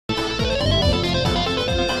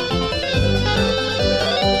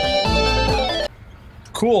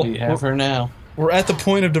Cool. We have her now. We're at the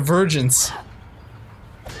point of divergence.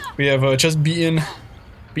 We have just beaten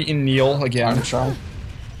Neil again. Armstrong.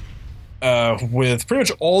 With pretty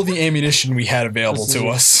much all the ammunition we had available to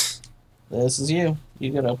us. This is you.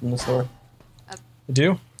 You gotta open this door. I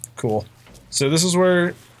do? Cool. So this is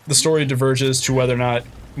where the story diverges to whether or not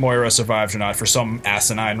Moira survived or not for some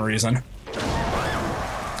asinine reason.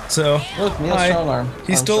 So, look, Neil's strong arm.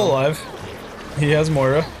 He's still alive. He has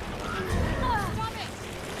Moira.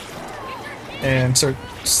 And start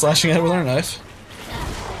slashing at it with our knife.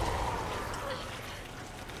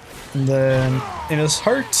 And then, in his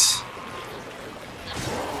heart...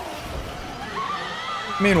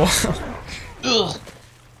 Meanwhile... Ugh.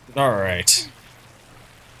 Alright.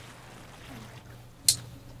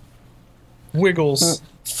 Wiggles.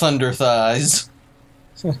 Thunder thighs.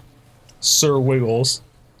 Sir Wiggles.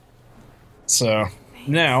 So,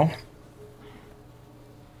 now...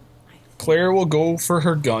 Claire will go for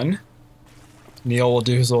her gun. Neil will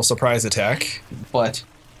do his little surprise attack. But...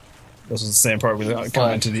 This was the same part we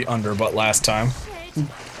got into the underbutt last time.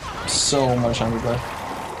 So much underbutt.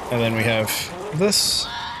 And then we have this.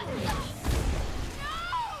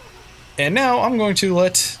 And now I'm going to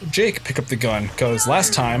let Jake pick up the gun, because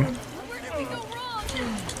last time...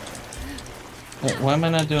 Wait, why am I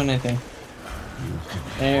not doing anything?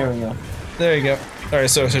 There we go. There you go. Alright,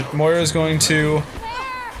 so Moira's going to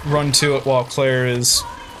run to it while Claire is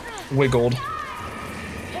wiggled.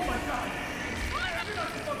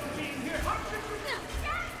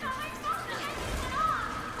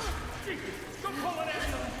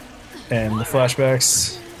 And the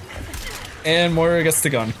flashbacks. And Moira gets the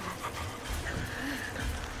gun.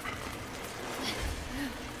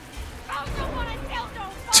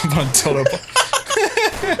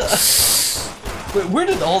 Wait, where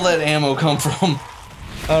did all that ammo come from?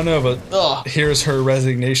 I don't know, but here's her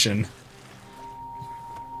resignation.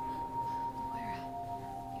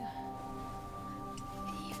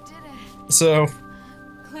 So,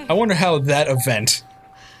 I wonder how that event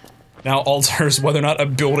now alters whether or not a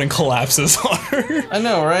building collapses on her. I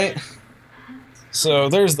know, right? So,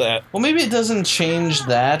 there's that. Well, maybe it doesn't change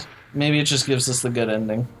that. Maybe it just gives us the good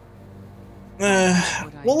ending.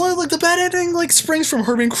 Well, like, the bad ending, like, springs from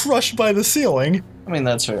her being crushed by the ceiling. I mean,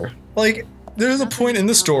 that's fair. Like, there's a point in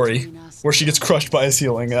the story where she gets crushed by a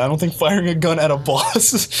ceiling, and I don't think firing a gun at a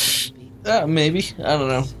boss... Maybe. I don't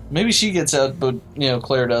know. Maybe she gets out, but, you know,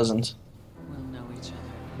 Claire doesn't. We'll know each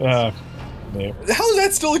other. Maybe. How is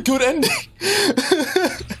that still a good ending?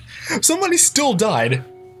 Somebody still died.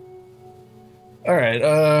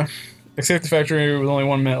 Alright, escape the factory with only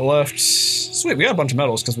 1 minute left. Sweet, we got a bunch of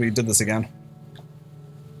medals because we did this again.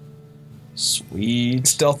 Sweet.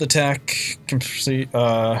 Stealth attack, complete,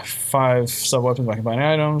 5 sub-weapons by combining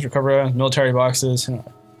items, recover items, military boxes.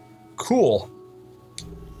 Cool.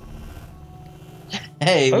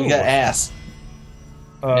 Hey, we got ass.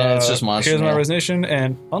 Yeah, it's just monster. Here's my resignation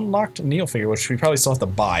and unlocked Neil figure, which we probably still have to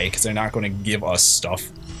buy because they're not going to give us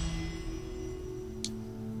stuff.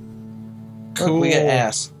 Cool. Look, we got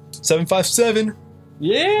ass. 757.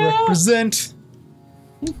 Yeah. Represent.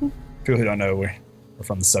 People who don't know, we're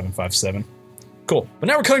from the 757. Cool. But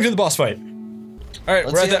now we're coming to the boss fight. All right,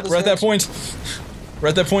 we're at that point. We're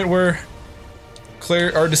at that point where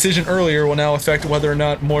Claire, our decision earlier will now affect whether or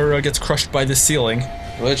not Moira gets crushed by the ceiling.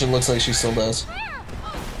 Which it looks like she still does.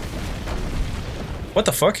 What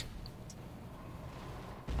the fuck?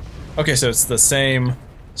 Okay, so it's the same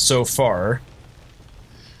so far.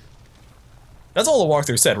 That's all the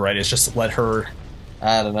walkthrough said, right? It's just let her...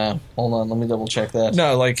 I don't know. Hold on, let me double check that.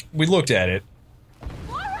 No, like, we looked at it.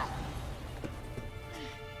 Moira!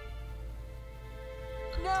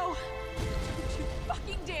 No! Don't you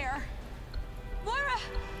fucking dare! Moira!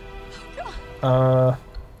 Oh, come on. I'm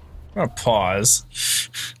gonna pause.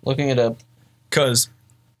 Looking it up. Because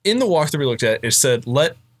in the walkthrough we looked at, it said,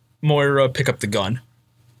 let Moira pick up the gun.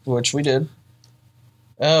 Which we did.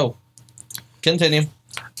 Oh. Continue.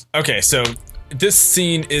 Okay, so this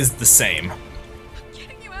scene is the same. I'm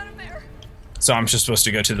getting you out of there. So I'm just supposed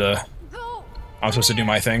to go to the... Go! I'm supposed to do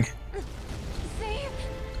my thing. Save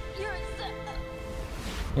yourself.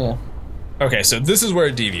 Yeah. Okay, so this is where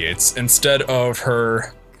it deviates. Instead of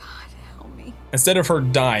her... God help me. Instead of her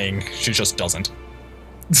dying, she just doesn't.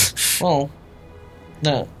 Well.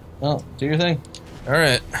 No. No, do your thing.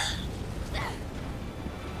 Alright.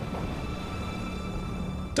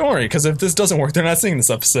 Don't worry, because if this doesn't work, they're not seeing this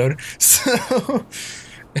episode. So...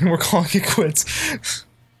 and we're calling it quits.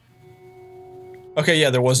 Okay, yeah,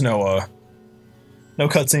 there was no, no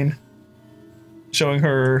cutscene showing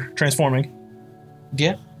her transforming.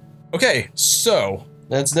 Yeah. Okay, so...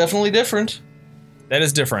 That's definitely different. that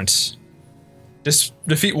is different. Just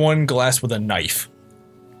defeat one glass with a knife.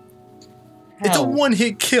 How? It's a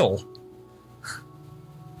one-hit kill.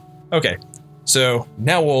 Okay, so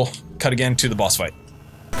now we'll cut again to the boss fight.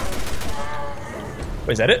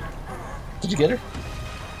 Wait, is that it? Did you get her?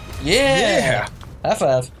 Yeah! High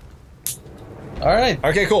five. Alright.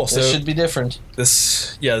 Okay, cool. This should be different.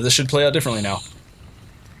 This should play out differently now.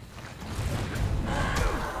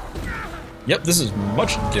 Yep, this is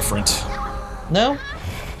much different. No?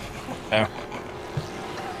 Oh.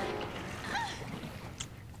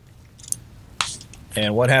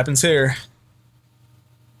 And what happens here?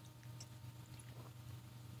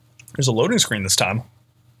 There's a loading screen this time.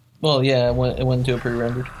 Well, yeah, it went into a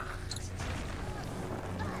pre-rendered.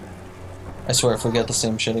 I swear if we get the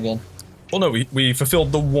same shit again. Well, no, we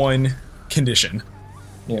fulfilled the one condition.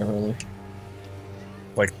 Yeah, really.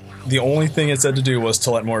 Like, the only thing it said to do was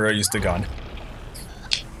to let Moira use the gun.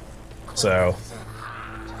 So...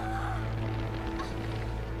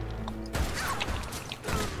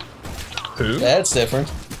 Who? That's different.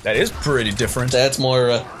 That is pretty different. That's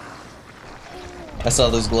Moira. I saw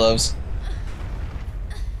those gloves.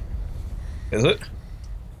 Is it?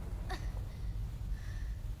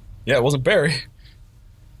 Yeah, it wasn't Barry.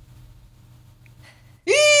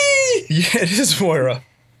 Yeah, it is Moira.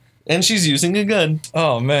 And she's using a gun.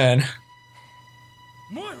 Oh, man.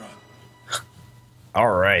 Moira!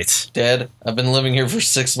 Alright. Dad, I've been living here for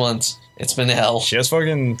 6 months. It's been hell. She has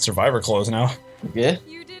fucking survivor clothes now. Yeah?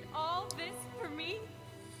 You did all this for me?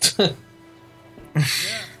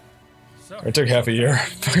 It took half a year.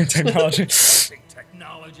 Fucking technology.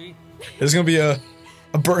 Technology. There's gonna be a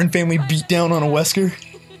Burton family beatdown on a Wesker.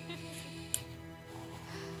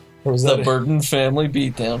 Or was The that Burton family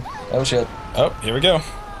beatdown. Oh shit. Oh, here we go.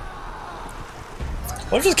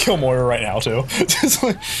 Let's just kill Moira right now, too. Just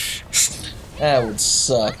like... That would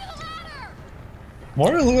suck.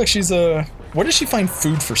 Moira look like she's where did she find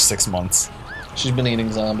food for 6 months? She's been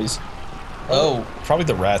eating zombies. Oh. Probably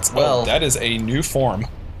the rats. Well. Oh, that is a new form.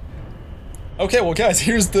 Okay, well guys,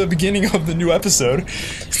 here's the beginning of the new episode.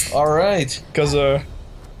 Alright. Because,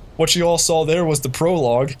 what you all saw there was the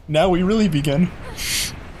prologue. Now we really begin.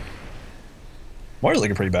 Moira's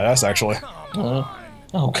looking pretty badass, actually.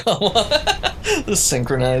 Oh, come on. This is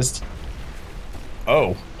synchronized.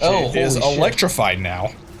 Oh. Oh, she is holy shit. electrified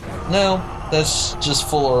now. No, that's just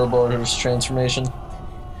full Ouroboros transformation.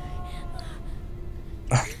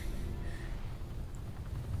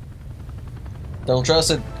 Don't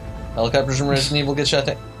trust it. Helicopters from Resident Evil get shot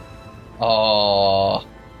down. Aww.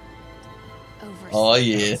 Oh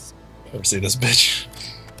yeah. Ever see this bitch?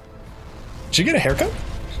 Did she get a haircut?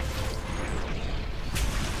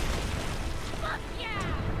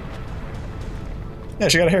 Yeah,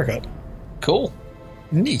 she got a haircut. Cool.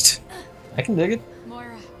 Neat. I can dig it.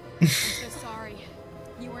 Moira, I'm so sorry.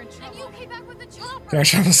 You were in trouble. And you came back with a chopper. Yeah,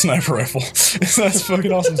 I have a sniper rifle. That's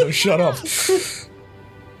fucking awesome, so shut up.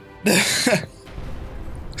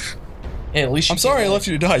 Hey, at least I'm sorry I left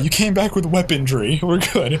you to die. You came back with weaponry. We're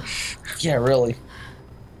good. Yeah, really.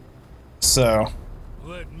 So.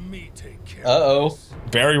 Let me take care. Uh-oh.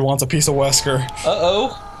 Barry wants a piece of Wesker.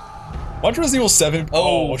 Uh-oh. Watch Resident Evil 7.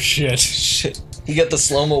 Oh, shit. Shit. You got the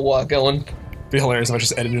slow-mo walk going. Be hilarious if I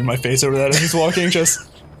just edited my face over that as he's walking, just...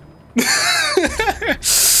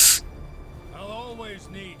 I'll always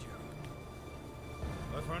need you.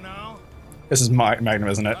 But for now... This is Magnum,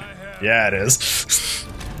 isn't it? Yeah, it is.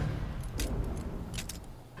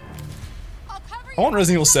 I want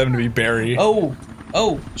Resident Evil 7 to be Barry. Oh.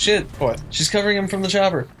 Oh, shit. What? She's covering him from the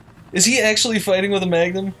chopper. Is he actually fighting with a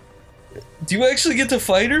Magnum? Do you actually get to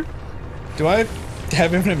fight her? Do I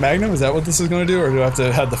have infinite Magnum? Is that what this is going to do? Or do I have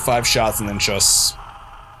to have the 5 shots and then just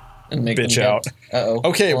And make bitch out? Uh-oh.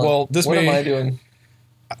 Okay, well, this What may... am I doing?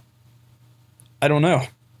 I don't know.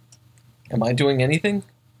 Am I doing anything?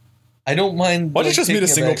 I don't mind. Why don't you just meet a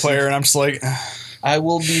taking single backseat. player and I'm just like... I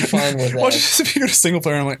will be fine with Why don't you that. just if you go to single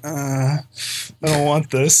player and I'm like, I don't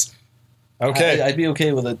want this. Okay. I'd be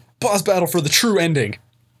okay with it. Boss battle for the true ending.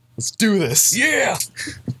 Let's do this. Yeah!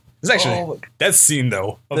 It's actually... that scene,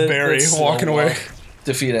 though, of Barry walking away.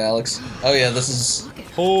 Defeat Alex. Oh yeah, this is...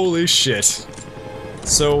 Holy shit.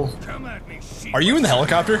 So... Come at me, sheep. Are you in the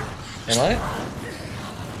helicopter? Am I?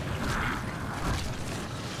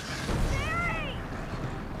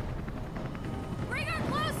 Bring her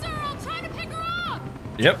closer. I'll try to pick her up.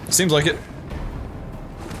 Yep, seems like it.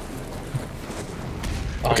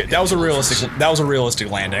 Okay, that was a realistic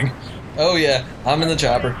landing. Oh yeah, I'm in the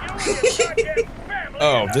chopper.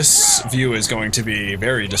 Oh, this view is going to be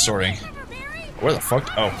very distorting. Where the fuck?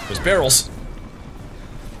 Oh, there's barrels.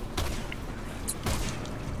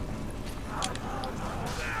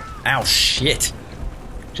 Ow, shit.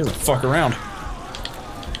 She doesn't fuck around.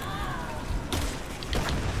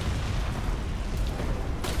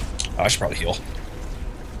 Oh, I should probably heal.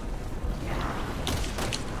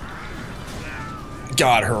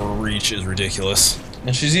 God, her reach is ridiculous.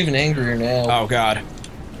 And she's even angrier now. Oh, God.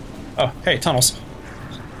 Oh, hey, tunnels.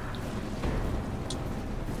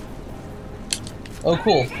 Oh,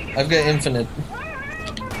 cool. I've got infinite.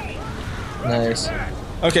 Nice.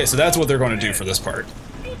 Okay, so that's what they're going to do for this part.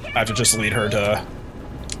 I have to just lead her to...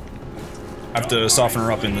 I have to soften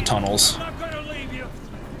her up in the tunnels.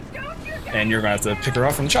 And you're going to have to pick her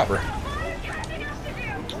up from the chopper.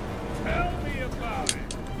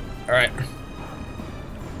 Alright.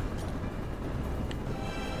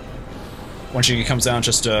 Once she comes down,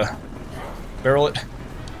 just barrel it.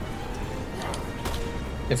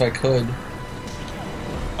 If I could.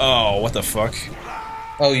 Oh, what the fuck?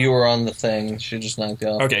 Oh, you were on the thing. She just knocked you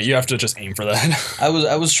off. Okay, you have to just aim for that. I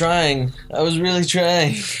was trying. I was really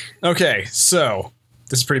trying. Okay, so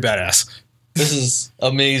this is pretty badass. This is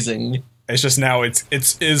amazing. It's just now it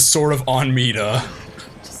is sort of on me to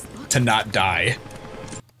not die.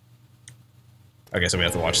 Okay, so we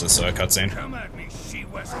have to watch this cutscene. Come at me, she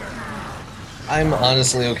Wesker. I'm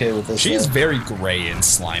honestly okay with this. She is very gray and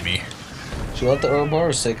slimy. Should we let the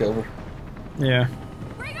Ouroboros take over? Yeah.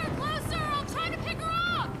 Bring her closer! I'll try to pick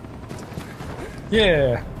her up!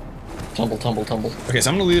 Yeah. Tumble, tumble, tumble. Okay,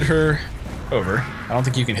 so I'm gonna lead her over. I don't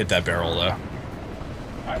think you can hit that barrel though.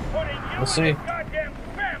 We'll see.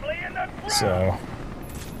 So.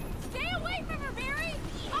 Stay away from her, Barry!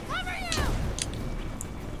 I'll cover you!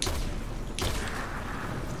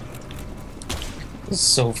 This is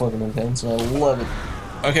so fucking intense, and I love it.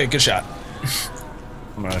 Okay, good shot.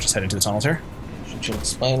 I'm gonna just head into the tunnels here. Shoot you in the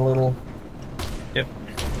spine a little. Yep.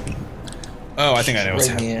 Oh, I think I know. Right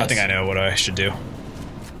in the ass. I think I know what I should do.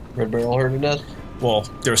 Red barrel her to death. Well,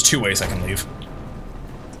 there's two ways I can leave.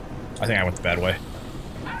 I think I went the bad way.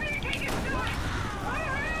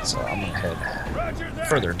 So I'm gonna head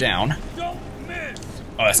further down. Oh,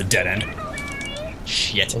 that's a dead end.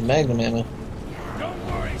 Shit. With magnum ammo. Don't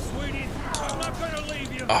worry, sweetie. I'm not gonna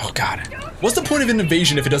leave you. Oh, God. What's the point of an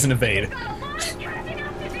invasion if it doesn't evade? Tell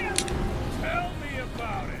me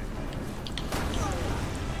about it.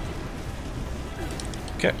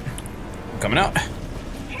 Okay. I'm coming out.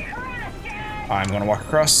 I'm gonna walk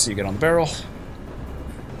across so you get on the barrel.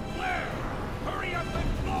 Blair, hurry up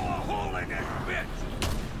and blow a hole in that bitch.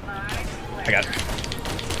 I got her.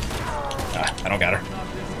 I don't got her.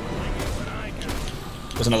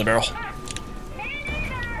 There's another barrel.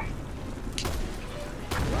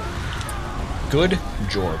 Good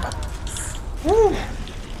job. Woo!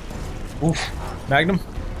 Oof. Magnum?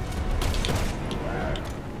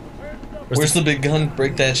 Where's the big gun?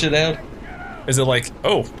 Break that shit out. Is it like,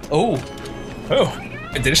 oh, Oh. oh,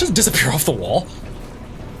 did it just disappear off the wall?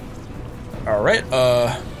 Alright,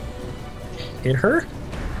 hit her?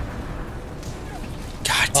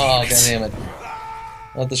 God damn Oh, it. goddammit.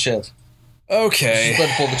 Not the shit. Okay. She's about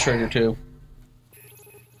to pull the trigger, too.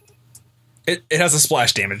 It has a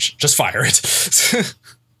splash damage. Just fire it.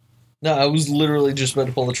 No, I was literally just about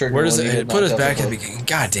to pull the trigger. Where does when you it had put us knocked out back at the the beginning?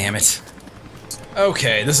 God damn it.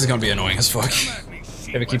 Okay, this is gonna be annoying as fuck.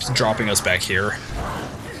 If it keeps dropping us back here.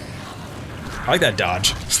 I like that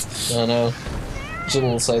dodge. Oh no. Just a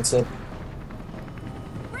little sidestep.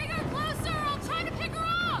 Bring her closer! I'll try to pick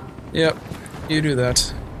her up! Yep, you do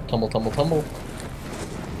that. Tumble, tumble, tumble.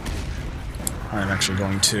 I'm actually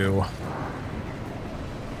going to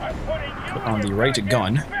put on the right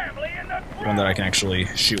gun, one that I can actually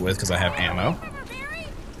shoot with because I have ammo.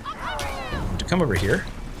 I'm going to come over here,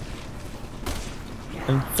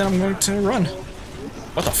 and then I'm going to run.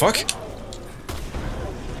 What the fuck?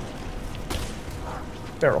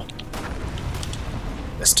 Barrel.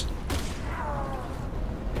 Missed.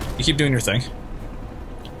 You keep doing your thing.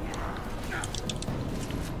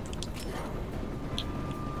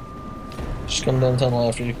 She's coming down the tunnel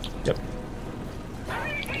after you. Yep.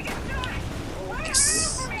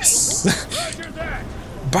 Yes.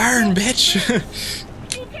 Burn, bitch!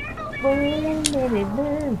 Burn, baby,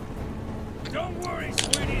 burn. Don't worry,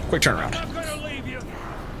 sweetie. Quick turnaround. I'm not gonna leave you.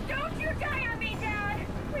 Don't you die on me, Dad!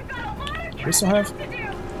 We've got a lot of We still have. to do!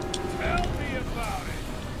 Tell me about it.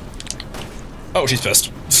 Oh, she's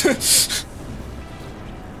pissed.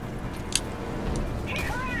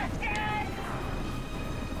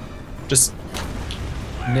 Just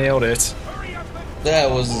nailed it. That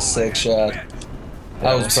was a sick shot.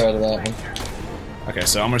 I was proud of that one. Okay,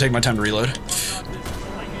 so I'm gonna take my time to reload.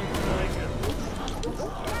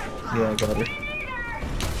 Yeah, I got her.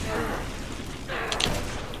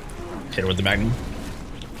 Hit her with the magnum.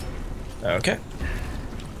 Okay.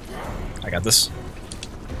 I got this.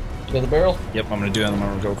 You got the barrel? Yep, I'm gonna do that and I'm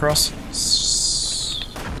gonna go across.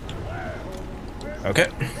 Okay.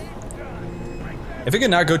 If it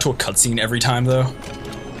could not go to a cutscene every time, though.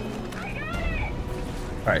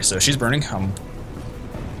 Alright, so she's burning.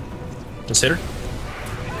 Just hit her.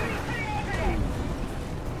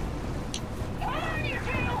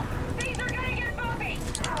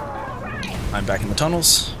 I'm back in the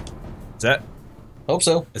tunnels. Is that? Hope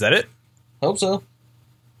so. Is that it? Hope so.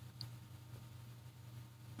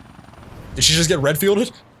 Did she just get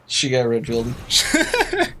Redfielded? She got Redfielded.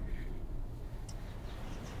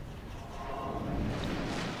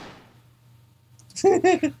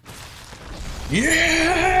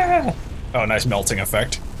 Yeah! Oh, nice melting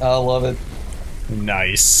effect. I love it.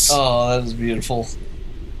 Nice. Oh, that is beautiful.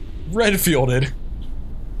 Redfielded.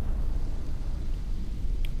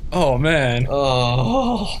 Oh, man.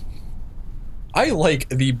 Oh. I like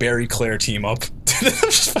the Barry Claire team up.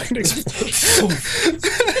 Just fucking explode.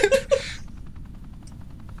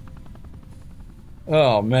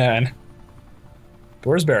 Oh, man.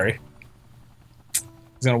 Where's Barry?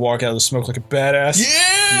 He's gonna walk out of the smoke like a badass.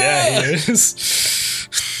 Yeah! Yeah, he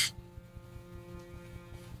is.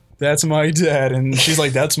 That's my dad, and she's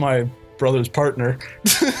like, that's my brother's partner.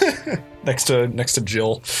 next to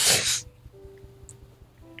Jill.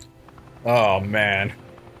 Oh, man.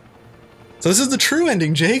 So this is the true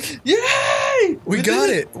ending, Jake. Yay! We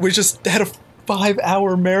got it. We just had a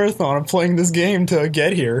 5-hour marathon of playing this game to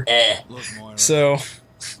get here. So,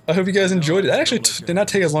 I hope you guys enjoyed it. That actually did not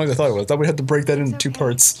take as long as I thought it would. I thought we'd have to break that into 2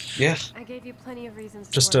 parts. Yeah. I gave you plenty of reasons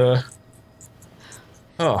to Just, worry.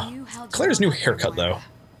 Oh. Claire's new haircut, though.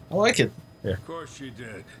 I like it. Yeah. Of course she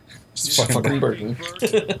did. It's fucking Burton.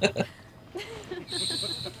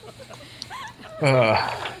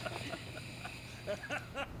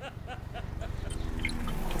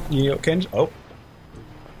 You okay? Oh.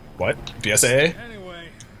 What? BSAA? Anyway,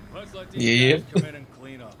 let's let these Yep. guys come in and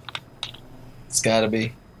clean up. It's gotta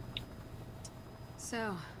be.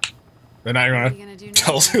 So, They're not what are even you gonna gonna do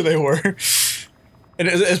tell now? us who they were.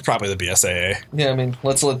 It's probably the BSAA. Yeah, I mean,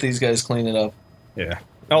 let's let these guys clean it up. Yeah.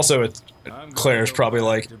 Also, Claire's probably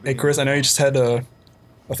like, hey, Chris, I know you just had a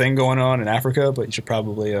thing going on in Africa, but you should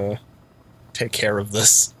probably take care of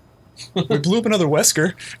this. We blew up another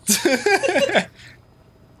Wesker.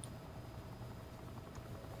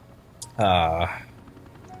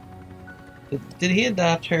 Did he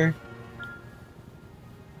adopt her?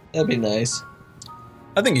 That'd be nice.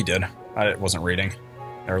 I think he did. I wasn't reading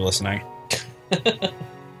or listening.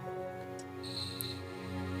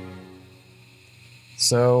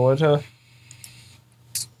 So what?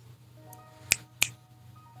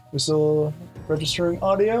 We still registering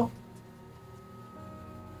audio?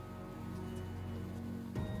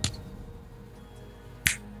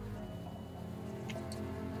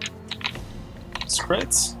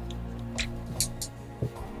 Credits.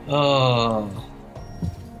 Oh.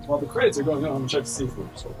 While the credits are going on, I'm gonna check to see if we're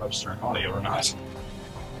still registering audio or not.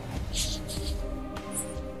 Is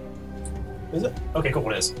it? Okay, cool,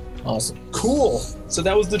 it is. Awesome. Cool! So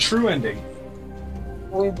that was the true ending.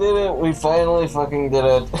 We did it. We finally fucking did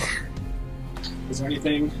it. Is there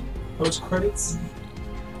anything post-credits?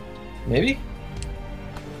 Maybe?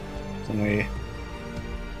 Can we...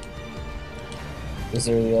 Is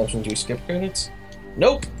there the option to skip credits?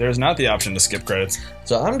 Nope. There's not the option to skip credits.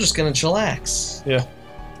 So I'm just gonna chillax. Yeah.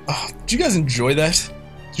 Oh, did you guys enjoy that?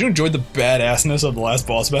 Did you enjoy the badassness of the last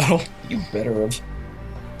boss battle? You better have.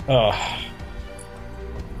 Oh.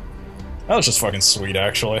 That was just fucking sweet,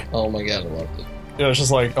 actually. Oh my god, I loved it. It was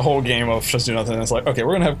just like a whole game of just do nothing. It's like, okay,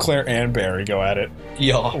 we're gonna have Claire and Barry go at it.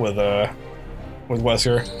 Yeah. With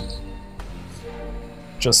Wesker.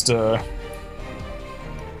 Just, But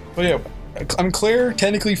yeah, I mean, Claire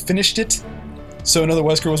technically finished it, so another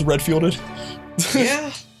Wesker was Redfielded.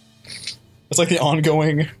 Yeah. It's like the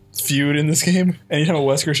ongoing feud in this game. Anytime a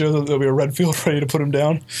Wesker shows up, there'll be a Redfield ready to put him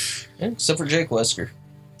down. Yeah, except for Jake Wesker.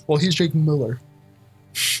 Well, he's Jake Miller.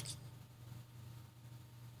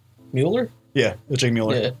 Mueller? Yeah, it's Jake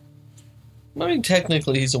Mueller. Yeah. I mean,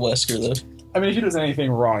 technically he's a Wesker, though. I mean, if he does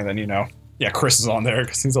anything wrong, then, you know. Yeah, Chris is on there,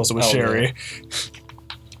 because he's also with Sherry.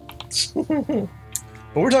 Yeah.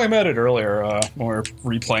 But we were talking about it earlier, when we were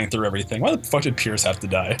replaying through everything. Why the fuck did Pierce have to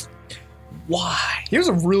die? Why? He was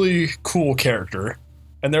a really cool character.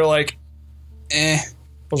 And they're like, we'll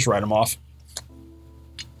just write him off.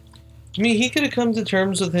 I mean, he could have come to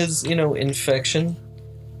terms with his, you know, infection.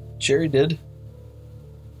 Sherry did.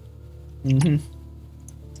 Mm-hmm.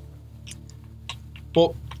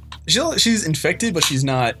 Well, she's infected, but she's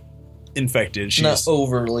not infected. She's not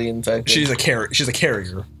overly infected. She's a carrier.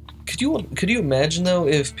 Could you imagine though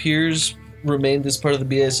if Piers remained as part of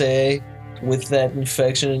the BSAA with that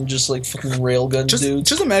infection and just like fucking railgun dudes?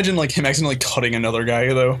 Just imagine like him accidentally cutting another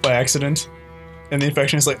guy though by accident, and the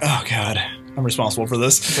infection is like, oh god. I'm responsible for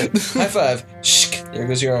this. Like, high five. Shk, there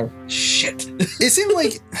goes your arm. Shit. It seemed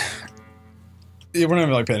like we're not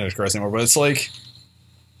even like paying attention to Christ anymore, but it's like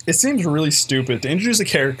it seems really stupid to introduce a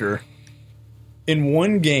character in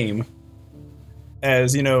one game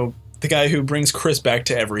as, you know, the guy who brings Chris back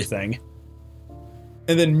to everything,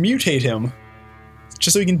 and then mutate him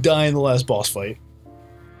just so he can die in the last boss fight.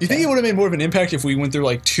 You think it would have made more of an impact if we went through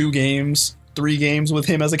like 2 games, 3 games with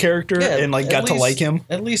him as a character, and like got to like him?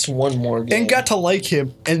 At least one more game. And got to like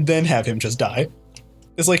him, and then have him just die.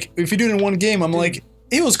 It's like, if you do it in one game, I'm like,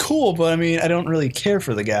 it was cool, but I mean, I don't really care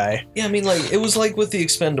for the guy. Yeah, I mean, like, it was like with the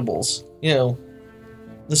Expendables. You know,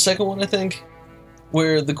 the second one, I think,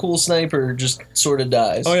 where the cool sniper just sort of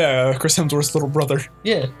dies. Oh yeah, Chris Hemsworth's little brother.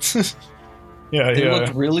 Yeah. Yeah, they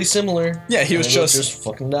looked really similar. Yeah, he was just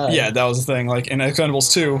fucking died. Yeah, that was the thing. Like in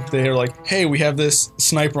Expendables 2, they were like, "Hey, we have this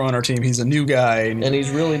sniper on our team. He's a new guy, and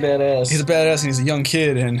he's really badass. He's a badass, and he's a young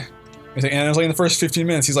kid." And it was like in the first 15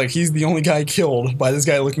 minutes, he's the only guy killed by this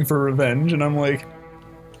guy looking for revenge. And I'm like,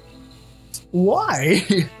 why?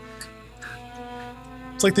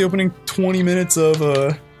 It's like the opening 20 minutes of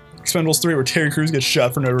Expendables 3, where Terry Crews gets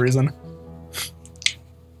shot for no reason,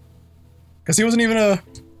 because he wasn't even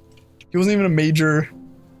a major.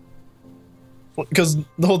 Because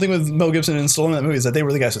the whole thing with Mel Gibson and Stallone in that movie is that they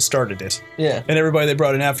were the guys that started it. Yeah. And everybody they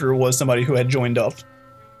brought in after was somebody who had joined up.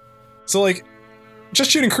 So, like,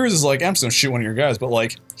 just shooting Cruz is like, I'm just gonna shoot one of your guys, but,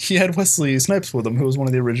 like, he had Wesley Snipes with him, who was one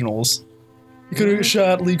of the originals. He could have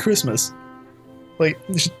shot Lee Christmas. Like,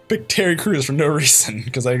 they should pick Terry Crews for no reason,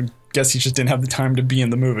 because I guess he just didn't have the time to be in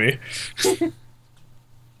the movie. What do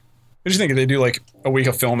you think if they do, like, a week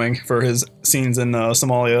of filming for his scenes in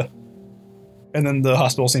Somalia? And then the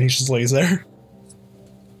hospital scene, he just lays there.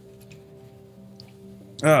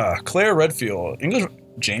 Claire Redfield. English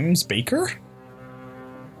James Baker?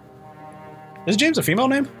 Is James a female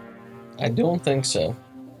name? I don't think so.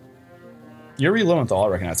 Yuri Lowenthal, I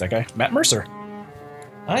recognize that guy. Matt Mercer.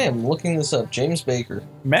 I am looking this up. James Baker.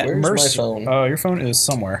 Matt Where's Mercer. my phone? Your phone is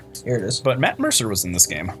somewhere. Here it is. But Matt Mercer was in this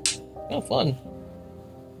game. Oh, fun.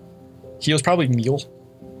 He was probably Neil.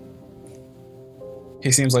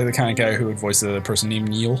 He seems like the kind of guy who would voice a person named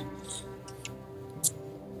Neil.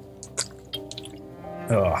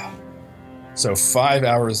 Ugh. So 5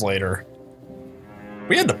 hours later,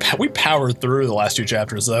 we powered through the last 2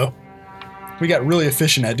 chapters though. We got really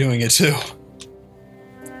efficient at doing it too.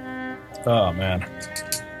 Oh man.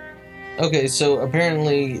 Okay, so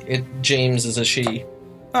apparently James is a she.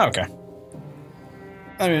 Oh, okay.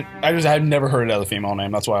 I mean, I've never heard it as a female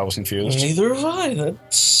name. That's why I was confused. Neither have I.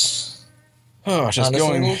 That's just honestly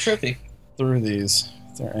going a little trippy through these.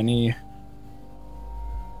 Is there any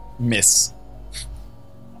miss?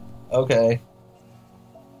 Okay.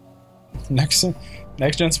 Next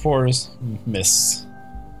Gen Spores miss.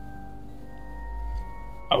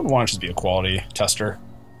 I would want to just be a quality tester.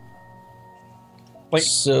 Like,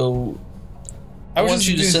 so I want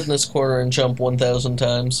you to sit in this corner and jump 1,000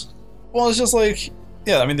 times. Well, it's just like,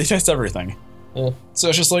 yeah, I mean, they test everything. Yeah. So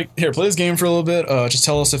it's just like, here, play this game for a little bit. Just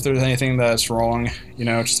tell us if there's anything that's wrong. You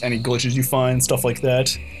know, just any glitches you find, stuff like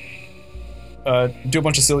that. Do a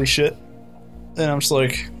bunch of silly shit. And I'm just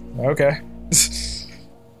like, okay.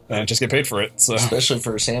 And just get paid for it, so. Especially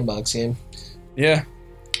for a sandbox game. Yeah.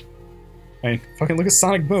 I mean, fucking look at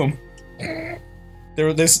Sonic Boom.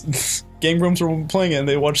 This game rooms were playing it, and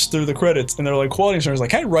they watched through the credits, and they're like, quality assurance,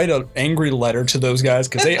 like, can I write an angry letter to those guys?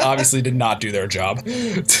 Because they obviously did not do their job.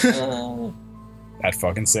 That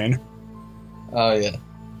fucking scene. Oh, yeah.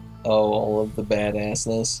 Oh, all of the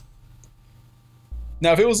badassness.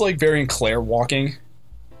 Now, if it was like Barry and Claire walking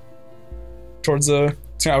towards the...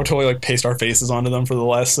 I would totally like paste our faces onto them for the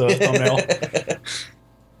last thumbnail.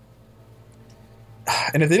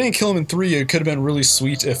 And if they didn't kill him in 3, it could have been really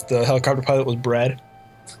sweet if the helicopter pilot was Brad.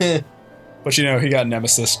 But you know, he got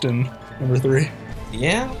Nemesis in number 3.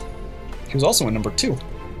 Yeah. He was also in number 2.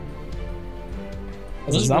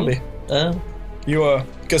 As a zombie.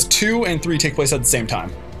 Because 2 and 3 take place at the same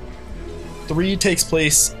time. 3 takes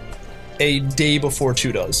place a day before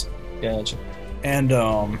 2 does. Gotcha. And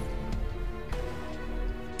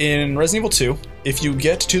in Resident Evil 2, if you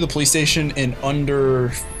get to the police station in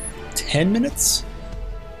under 10 minutes,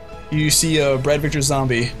 you see a Brad Victor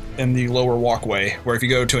zombie in the lower walkway, where if you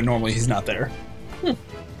go to it normally, he's not there. And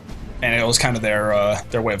it was kind of their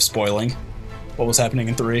way of spoiling what was happening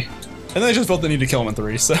in 3. And they just felt the need to kill him in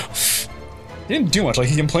 3, so... He didn't do much. Like,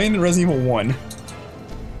 he complained in Resident Evil 1,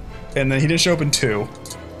 and then he didn't show up in 2.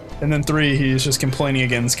 And then 3, he's just complaining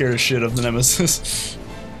again, scared as shit of the Nemesis.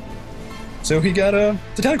 So he got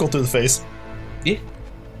the tentacle through the face. Yeah.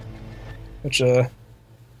 Which,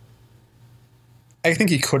 I think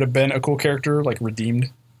he could have been a cool character, like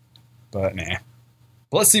redeemed, but nah.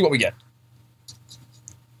 But let's see what we get.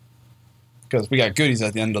 Because we got goodies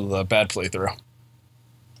at the end of the bad playthrough.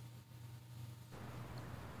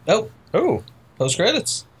 Oh. Oh. Post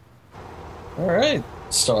credits. All right.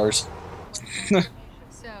 Stars. So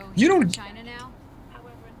You don't. China now?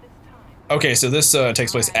 Okay, so this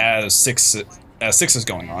takes place as six is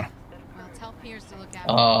going on. Well, tell Piers to look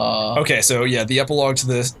out. Okay, so yeah, the epilogue to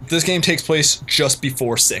this game takes place just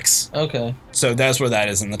before 6. Okay. So that's where that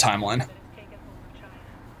is in the timeline.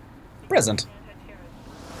 Present.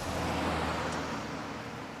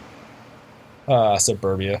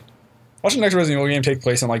 Suburbia. Watch the next Resident Evil game take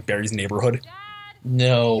place in like Barry's neighborhood.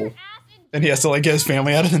 No. And he has to like get his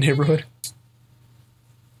family out of the neighborhood.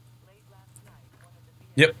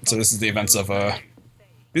 Yep, so this is the events of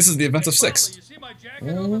 6. You see my jacket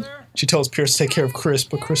over there? She tells Piers to take care of Chris,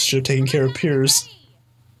 but Chris should have taken care of Piers.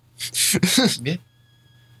 Yeah.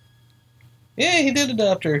 Yay, he did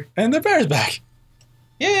adopt her. And the bear's back.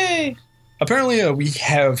 Yay! Apparently, we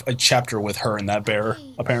have a chapter with her and that bear,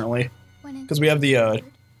 apparently. Because we have the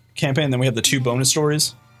campaign, then we have the 2 bonus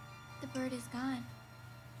stories. The bird is gone.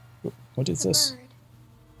 What is this? The bird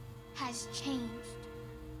has changed.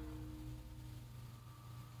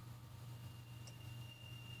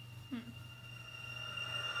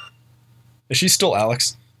 Is she still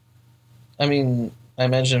Alex? I mean, I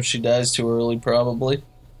imagine if she dies too early, probably.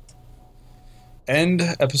 End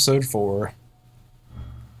episode 4.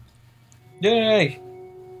 Yay!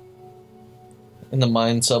 In the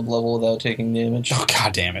mine sub-level without taking damage. Oh,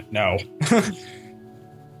 god damn it, no.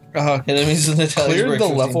 Enemies in the Cleared the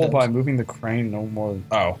level by moving the crane no more than...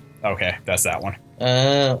 Oh, okay, that's that one.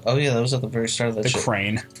 Oh yeah, that was at the very start of that The shit.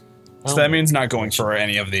 crane. So Oh. that means not going for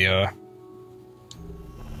any of the,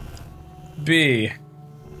 B.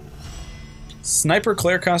 Sniper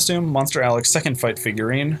Claire costume, Monster Alex second fight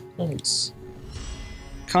figurine. Nice.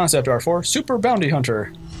 Concept R4, Super Bounty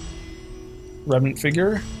Hunter. Remnant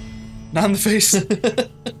figure. Not in the face.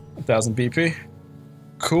 1000 BP.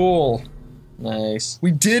 Cool. Nice.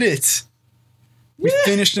 We did it! We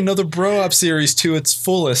finished another BroOp series to its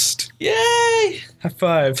fullest. Yay! High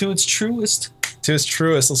five. To its truest. To its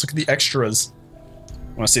truest. Let's look at the extras.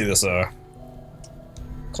 I want to see this,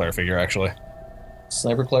 Claire figure, actually.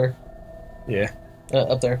 Sniper Claire. Yeah.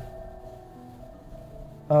 Up there.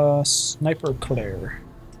 Sniper Claire.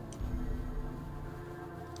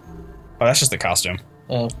 Oh, that's just the costume.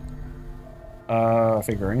 Oh.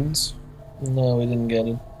 Figurines. No, we didn't get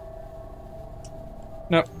it.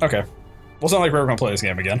 Nope. Okay. Well, it's not like we're ever gonna play this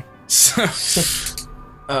game again. So,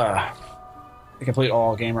 we complete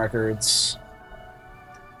all game records.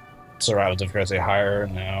 Survival difficulty higher.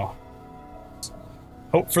 No.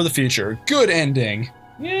 Hope for the future. Good ending.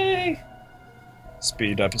 Yay!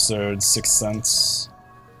 Speed episodes, 6 cents.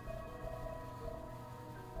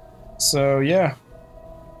 So yeah,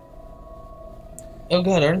 Oh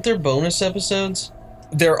god, aren't there bonus episodes?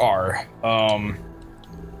 there are.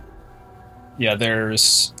 Yeah,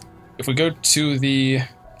 there's. If we go to the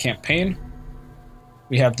campaign,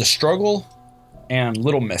 we have The Struggle and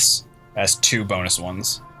Little Miss as 2 bonus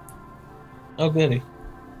ones. Oh goody.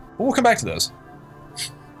 But we'll come back to those.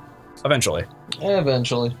 Eventually.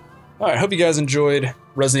 Eventually. Alright, hope you guys enjoyed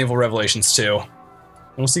Resident Evil Revelations 2. And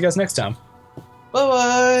we'll see you guys next time.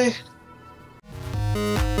 Bye-bye!